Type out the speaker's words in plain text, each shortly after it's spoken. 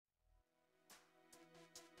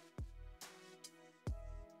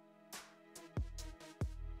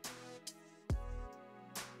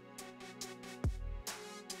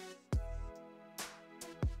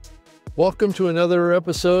Welcome to another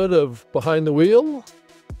episode of Behind the Wheel.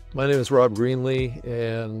 My name is Rob Greenlee,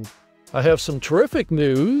 and I have some terrific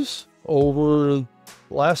news. Over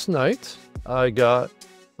last night, I got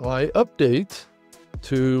my update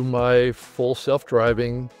to my full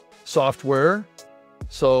self-driving software.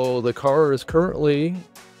 So the car is currently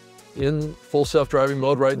in full self-driving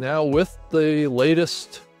mode right now with the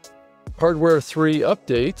latest Hardware 3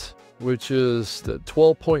 update, which is the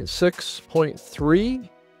 12.6.3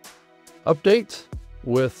 update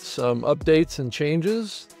with some updates and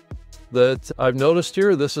changes that I've noticed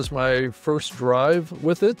here. This is my first drive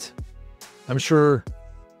with it. I'm sure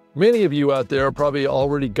many of you out there probably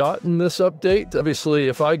already gotten this update. Obviously,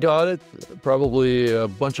 if I got it, probably a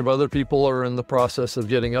bunch of other people are in the process of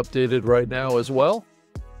getting updated right now as well.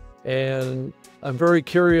 And I'm very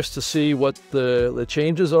curious to see what the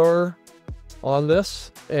changes are on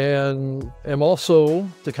this, and am also,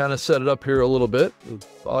 to kind of set it up here a little bit,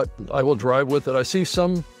 I will drive with it. I see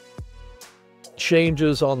some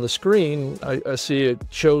changes on the screen. I see it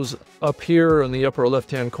shows up here in the upper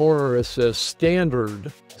left-hand corner. It says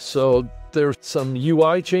standard. So there's some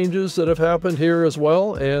UI changes that have happened here as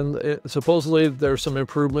well, and supposedly there's some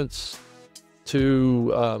improvements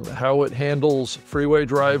to how it handles freeway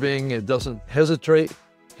driving. It doesn't hesitate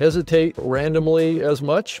randomly as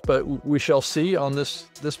much, but we shall see on this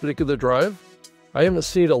particular drive. I haven't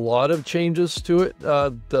seen a lot of changes to it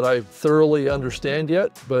that I thoroughly understand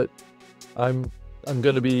yet, but I'm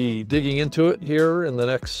going to be digging into it here in the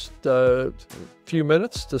next few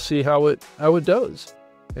minutes to see how it does,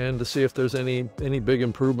 and to see if there's any big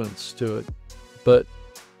improvements to it. But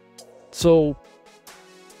so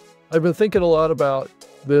I've been thinking a lot about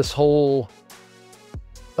this whole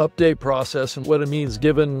update process and what it means,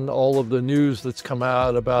 given all of the news that's come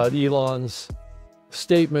out about Elon's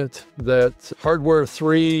statement that Hardware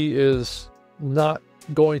 3 is not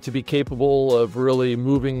going to be capable of really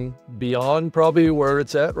moving beyond probably where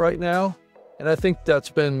it's at right now. And I think that's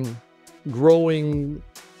been growing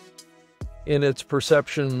in its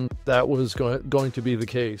perception that was going to be the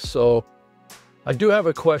case. So I do have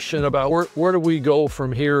a question about where do we go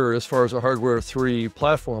from here as far as a Hardware 3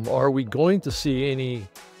 platform? Are we going to see any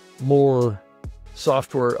more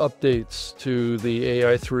software updates to the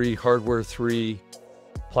AI3 Hardware 3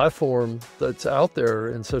 platform that's out there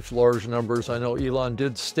in such large numbers? I know Elon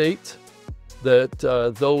did state that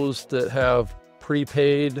those that have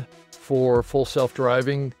prepaid for full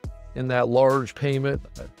self-driving in that large payment,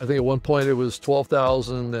 I think at one point it was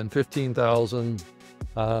 $12,000 and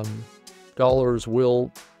 $15,000,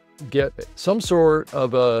 will get some sort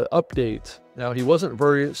of a update. Now, he wasn't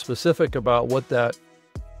very specific about what that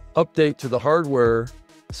update to the hardware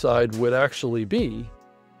side would actually be.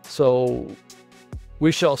 So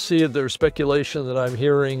we shall see. There's speculation that I'm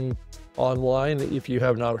hearing online, if you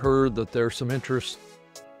have not heard, that there's some interest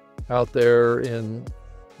out there in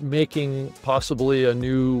making possibly a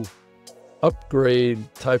new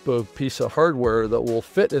upgrade type of piece of hardware that will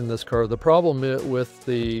fit in this car. The problem with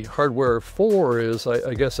the Hardware 4 is,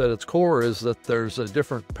 I guess at its core, is that there's a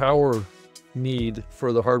different power need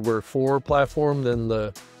for the Hardware 4 platform than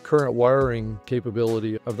the current wiring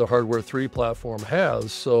capability of the Hardware 3 platform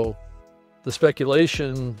has. So the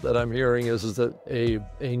speculation that I'm hearing is that a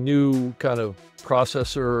new kind of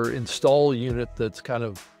processor install unit that's kind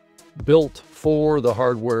of built for the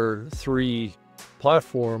Hardware 3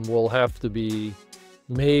 platform will have to be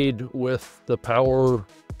made with the power,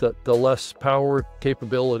 the less power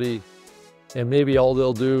capability. And maybe all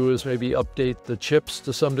they'll do is maybe update the chips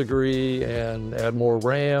to some degree and add more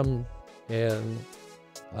RAM and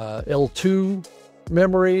L2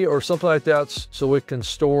 memory or something like that, so it can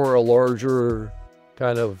store a larger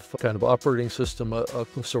kind of operating system of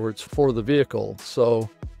sorts for the vehicle. So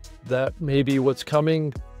that may be what's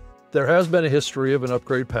coming. There has been a history of an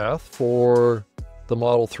upgrade path for the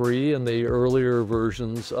Model 3 and the earlier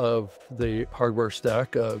versions of the hardware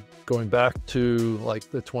stack, going back to like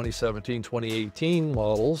the 2017, 2018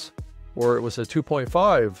 models, where it was a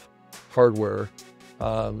 2.5 hardware,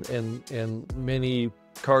 and many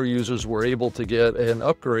car users were able to get an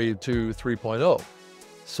upgrade to 3.0.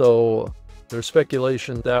 So there's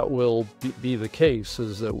speculation that will be the case,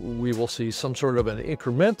 is that we will see some sort of an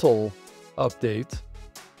incremental update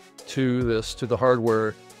to the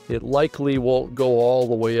hardware. It likely won't go all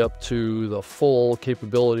the way up to the full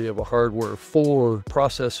capability of a Hardware 4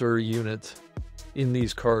 processor unit in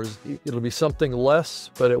these cars. It'll be something less,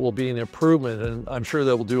 but it will be an improvement, and I'm sure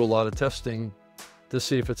they will do a lot of testing to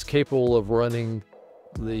see if it's capable of running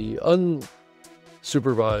the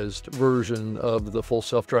unsupervised version of the full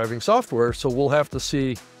self-driving software. So we'll have to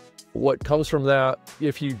see what comes from that.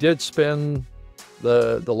 If you did spend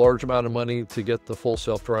the large amount of money to get the full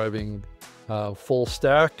self-driving full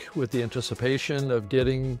stack with the anticipation of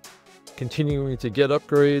continuing to get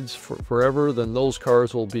upgrades forever, then those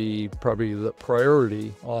cars will be probably the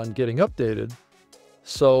priority on getting updated.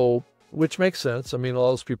 So, which makes sense. I mean, a lot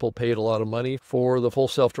of those people paid a lot of money for the full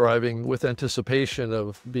self-driving with anticipation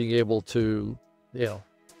of being able to,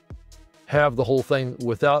 have the whole thing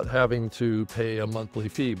without having to pay a monthly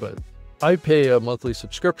fee. But I pay a monthly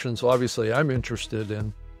subscription, so obviously I'm interested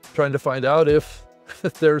in trying to find out if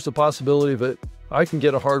there's a possibility that I can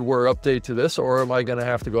get a hardware update to this, or am I going to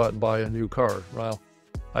have to go out and buy a new car? Well,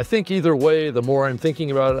 I think either way, the more I'm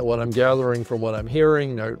thinking about it, what I'm gathering from what I'm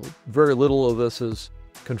hearing, very little of this is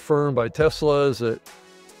confirmed by Tesla, is that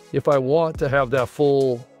if I want to have that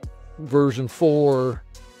full version 4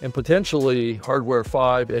 and potentially hardware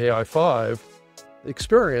 5, AI 5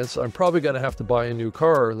 experience, I'm probably going to have to buy a new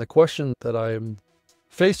car. And the question that I'm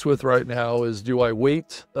faced with right now is, do I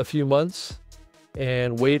wait a few months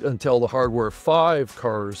and wait until the hardware 5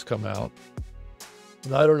 cars come out?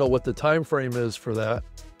 And I don't know what the time frame is for that.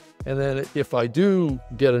 And then if I do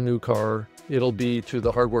get a new car, it'll be to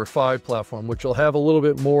the hardware 5 platform, which will have a little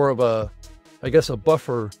bit more of a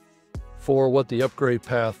buffer for what the upgrade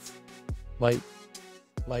path might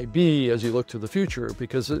be as you look to the future,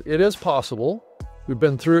 because it is possible. We've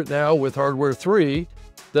been through it now with hardware 3,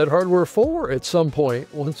 that hardware 4 at some point,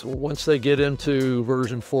 once they get into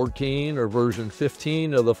version 14 or version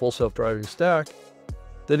 15 of the full self-driving stack,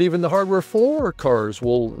 that even the hardware 4 cars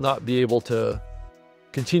will not be able to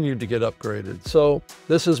continue to get upgraded. So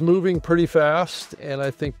this is moving pretty fast, and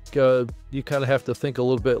I think you kind of have to think a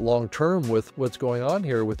little bit long term with what's going on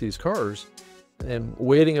here with these cars. And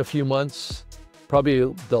waiting a few months,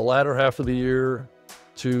 probably the latter half of the year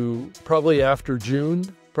to probably after June,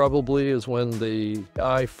 probably is when the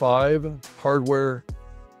i5 hardware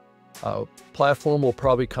platform will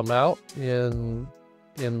probably come out in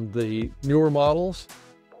the newer models,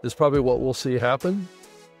 is probably what we'll see happen.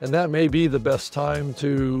 And that may be the best time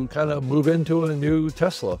to kind of move into a new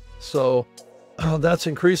Tesla. So that's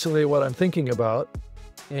increasingly what I'm thinking about.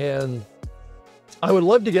 And I would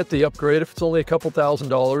love to get the upgrade, if it's only a couple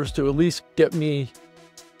 $1,000s, to at least get me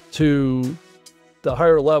to the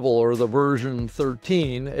higher level, or the version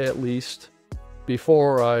 13 at least,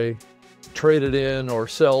 before I trade it in or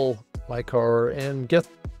sell my car and get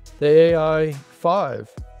the AI 5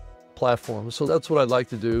 platform. So that's what I'd like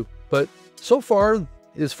to do. But so far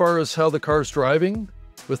as how the car's driving,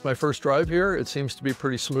 with my first drive here, it seems to be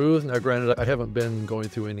pretty smooth. Now, granted, I haven't been going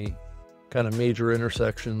through any kind of major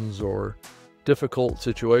intersections or difficult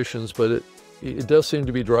situations, but it does seem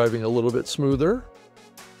to be driving a little bit smoother.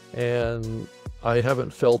 And I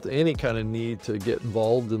haven't felt any kind of need to get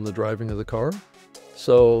involved in the driving of the car.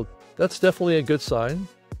 So that's definitely a good sign.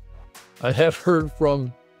 I have heard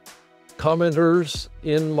from commenters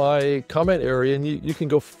in my comment area, and you can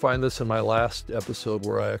go find this in my last episode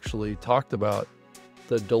where I actually talked about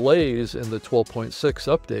the delays in the 12.6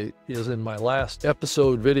 update, is in my last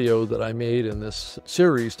episode video that I made in this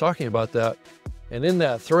series talking about that. And in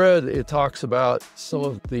that thread, it talks about some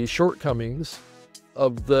of the shortcomings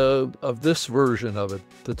of this version of it,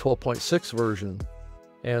 the 12.6 version.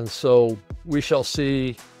 And so we shall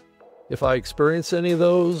see if I experience any of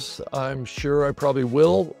those. I'm sure I probably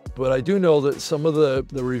will, but I do know that some of the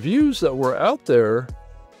reviews that were out there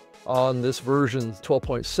on this version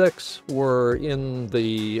 12.6 were in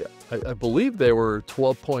the, I believe they were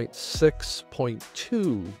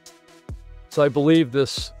 12.6.2. So I believe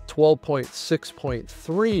this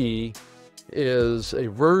 12.6.3 is a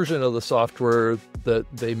version of the software that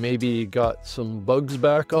they maybe got some bugs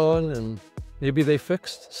back on, and maybe they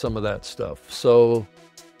fixed some of that stuff. So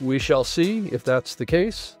we shall see if that's the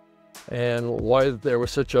case, and why there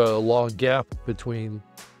was such a long gap between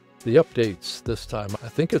the updates this time. I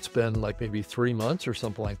think it's been like maybe 3 months or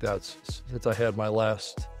something like that since I had my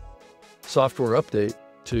last software update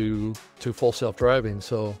to full self-driving.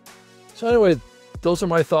 So anyway, those are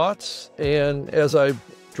my thoughts. And as I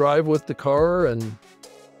drive with the car and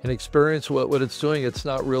experience what it's doing, it's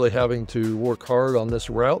not really having to work hard on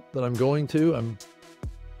this route that I'm going to. I'm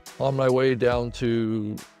on my way down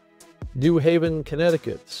to New Haven,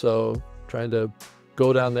 Connecticut. So trying to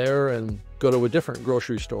go down there and go to a different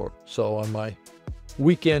grocery store. So on my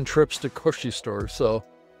weekend trips to grocery stores. So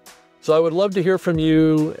I would love to hear from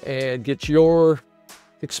you and get your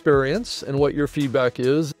experience and what your feedback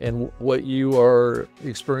is and what you are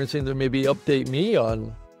experiencing, to maybe update me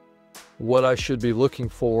on what I should be looking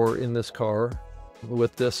for in this car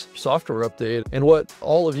with this software update, and what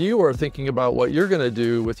all of you are thinking about what you're going to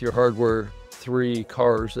do with your hardware 3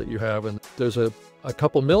 cars that you have. And there's a a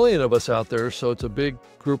couple million of us out there, so it's a big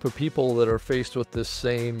group of people that are faced with this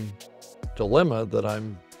same dilemma that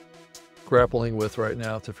I'm grappling with right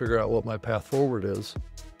now to figure out what my path forward is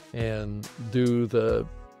and do the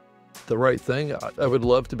right thing. I would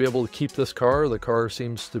love to be able to keep this car. The car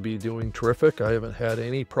seems to be doing terrific. I haven't had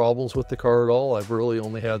any problems with the car at all. I've really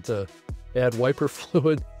only had to add wiper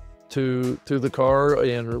fluid to the car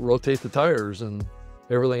and rotate the tires, and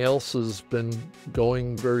everything else has been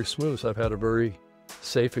going very smooth. So I've had a very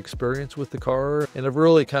safe experience with the car, and I've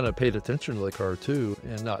really kind of paid attention to the car too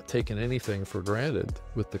and not taken anything for granted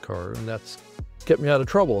with the car, and that's kept me out of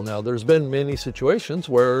trouble. Now, there's been many situations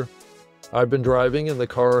where I've been driving and the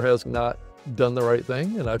car has not done the right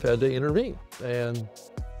thing and I've had to intervene, and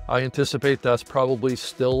I anticipate that's probably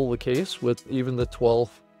still the case with even the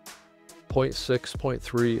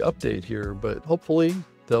 12.6.3 update here, but hopefully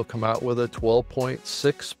they'll come out with a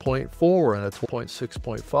 12.6.4 and a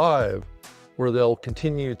 12.6.5 where they'll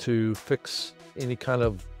continue to fix any kind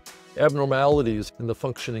of abnormalities in the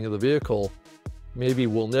functioning of the vehicle. Maybe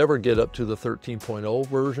we'll never get up to the 13.0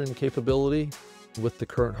 version capability with the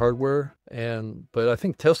current hardware, but I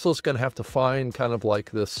think Tesla's going to have to find kind of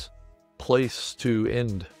like this place to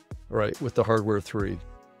end, right, with the hardware 3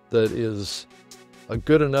 that is a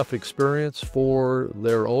good enough experience for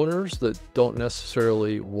their owners that don't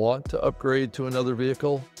necessarily want to upgrade to another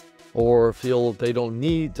vehicle or feel they don't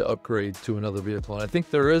need to upgrade to another vehicle. And I think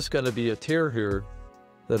there is going to be a tier here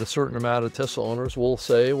that a certain amount of Tesla owners will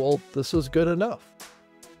say, well, this is good enough.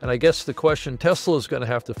 And I guess the question Tesla is going to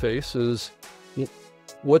have to face is,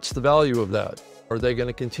 what's the value of that? Are they going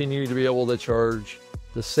to continue to be able to charge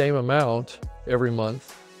the same amount every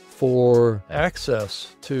month for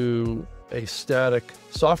access to a static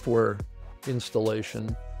software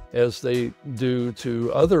installation as they do to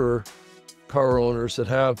other car owners that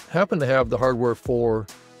happen to have the hardware 4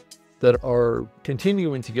 that are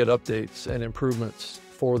continuing to get updates and improvements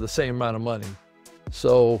for the same amount of money?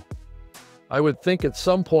 So I would think at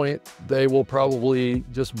some point they will probably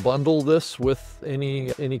just bundle this with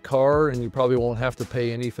any car, and you probably won't have to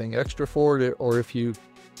pay anything extra for it. Or if you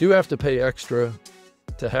do have to pay extra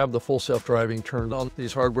to have the full self-driving turned on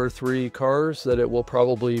these hardware 3 cars, that it will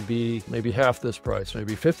probably be maybe half this price,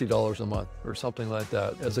 maybe $50 a month or something like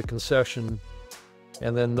that as a concession.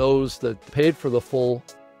 And then those that paid for the full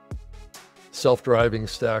self-driving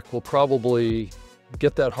stack will probably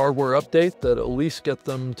get that hardware update that at least get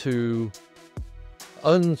them to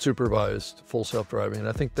unsupervised full self-driving. And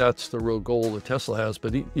I think that's the real goal that Tesla has,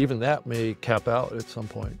 but even that may cap out at some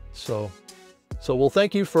point. So well,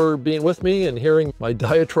 thank you for being with me and hearing my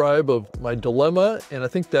diatribe of my dilemma. And I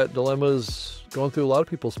think that dilemma is going through a lot of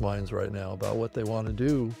people's minds right now about what they want to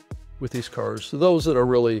do with these cars. So those that are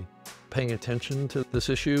really paying attention to this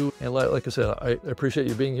issue, and like I said, I appreciate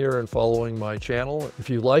you being here and following my channel. If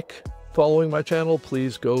you like following my channel,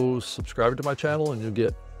 please go subscribe to my channel and you'll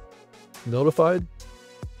get notified.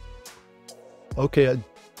 Okay, I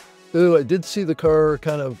did see the car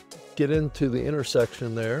kind of get into the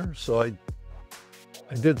intersection there, so I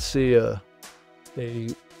did see a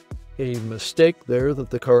mistake there that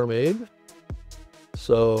the car made.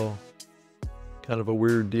 So kind of a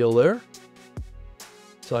weird deal there.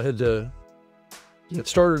 So I had to get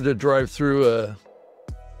started to drive through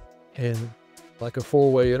like a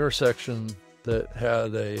 4-way intersection that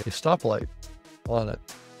had a stoplight on it.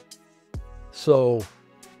 So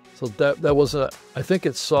that was I think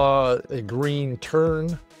it saw a green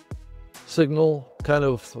turn signal, kind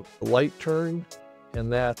of light turn,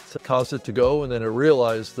 and that caused it to go, and then it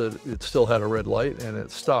realized that it still had a red light and it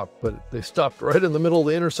stopped, but they stopped right in the middle of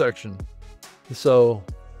the intersection. So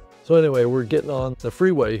anyway, we're getting on the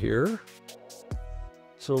freeway here.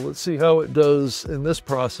 So let's see how it does in this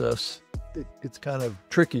process. It's kind of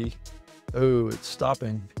tricky. Oh, it's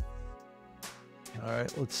stopping. All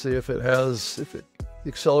right, let's see if it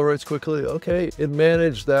accelerates quickly. Okay, it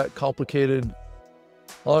managed that complicated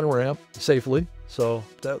on-ramp safely. So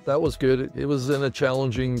that was good. It was in a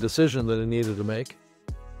challenging decision that it needed to make.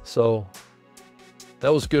 So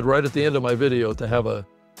that was good right at the end of my video to have a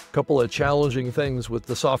couple of challenging things with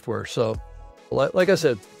the software. So like I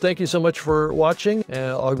said, thank you so much for watching,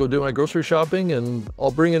 and I'll go do my grocery shopping, and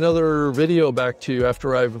I'll bring another video back to you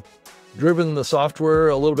after I've driven the software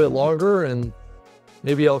a little bit longer, and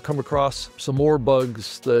maybe I'll come across some more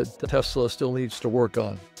bugs that Tesla still needs to work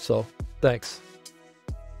on. So thanks.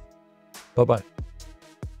 Bye-bye.